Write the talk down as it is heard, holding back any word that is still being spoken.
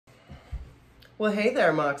Well, hey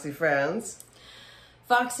there, Moxie friends.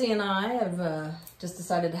 Foxy and I have just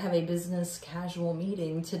decided to have a business casual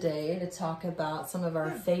meeting today to talk about some of our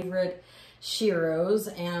favorite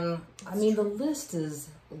Shiros. And I mean, the list is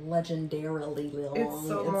legendarily long. It's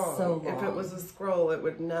so long. If it was a scroll, it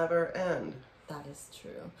would never end. That is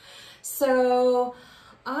true. So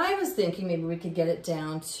I was thinking maybe we could get it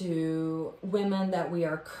down to women that we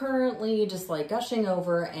are currently just like gushing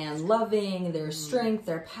over and loving their strength,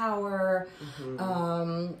 their power.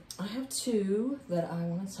 I have two that I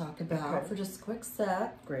want to talk about for just a quick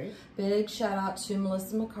sec. Great. Big shout out to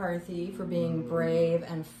Melissa McCarthy for being brave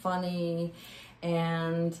and funny.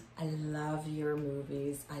 And I love your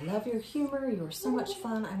movies. I love your humor. You are so much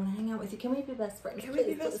fun. I want to hang out with you. Can we be best friends? Can we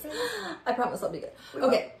be best friends? I promise I'll be good.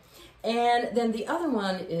 Okay. And then the other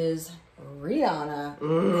one is Rihanna,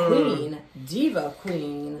 Queen, Diva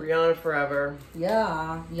Queen. Rihanna forever.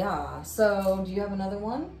 Yeah. So, do you have another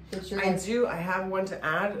one? I do. I have one to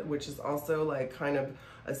add, which is also like kind of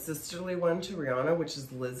a sisterly one to Rihanna, which is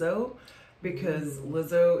Lizzo. Because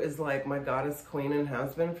Lizzo is like my goddess queen and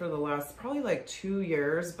has been for the last probably like 2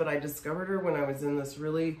 years. But I discovered her when I was in this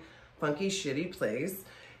really funky, shitty place.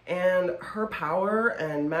 And her power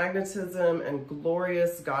and magnetism and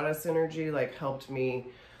glorious goddess energy like helped me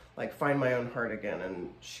like find my own heart again, and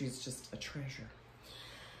she's just a treasure.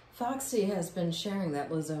 Foxy has been sharing that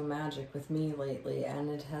Lizzo magic with me lately, and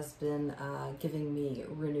it has been giving me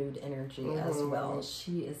renewed energy as well.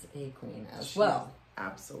 She is a queen as well.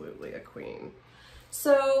 Absolutely a queen.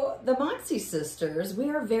 So the MoXies sisters, we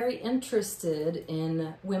are very interested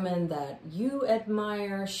in women that you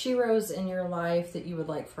admire, Shiros in your life that you would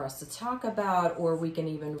like for us to talk about, or we can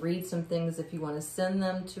even read some things if you want to send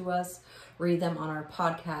them to us. Read them on our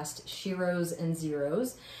podcast, Shiros and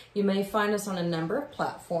Zeros. You may find us on a number of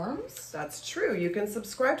platforms. That's true. You can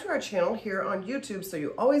subscribe to our channel here on YouTube so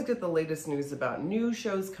you always get the latest news about new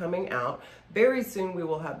shows coming out. Very soon we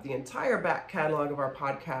will have the entire back catalog of our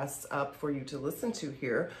podcasts up for you to listen to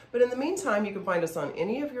here. But in the meantime, you can find us on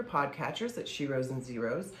any of your podcatchers at Shiros and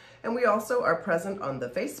Zeros. And we also are present on the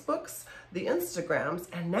Facebooks, the Instagrams,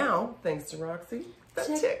 and now, thanks to Roxy, the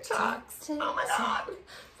TikToks. Oh my God.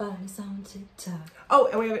 Find us on TikTok. Oh,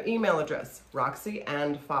 and we have an email address, Roxy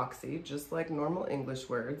and Foxy, just like normal English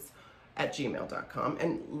words, at gmail.com.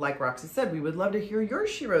 And like Roxy said, we would love to hear your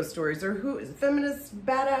Shiro stories, or who is feminists,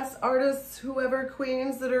 badass artists, whoever,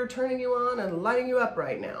 queens that are turning you on and lighting you up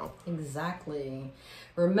right now. Exactly.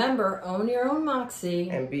 Remember, own your own Moxie.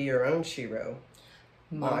 And be your own Shiro.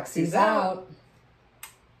 MoXies out.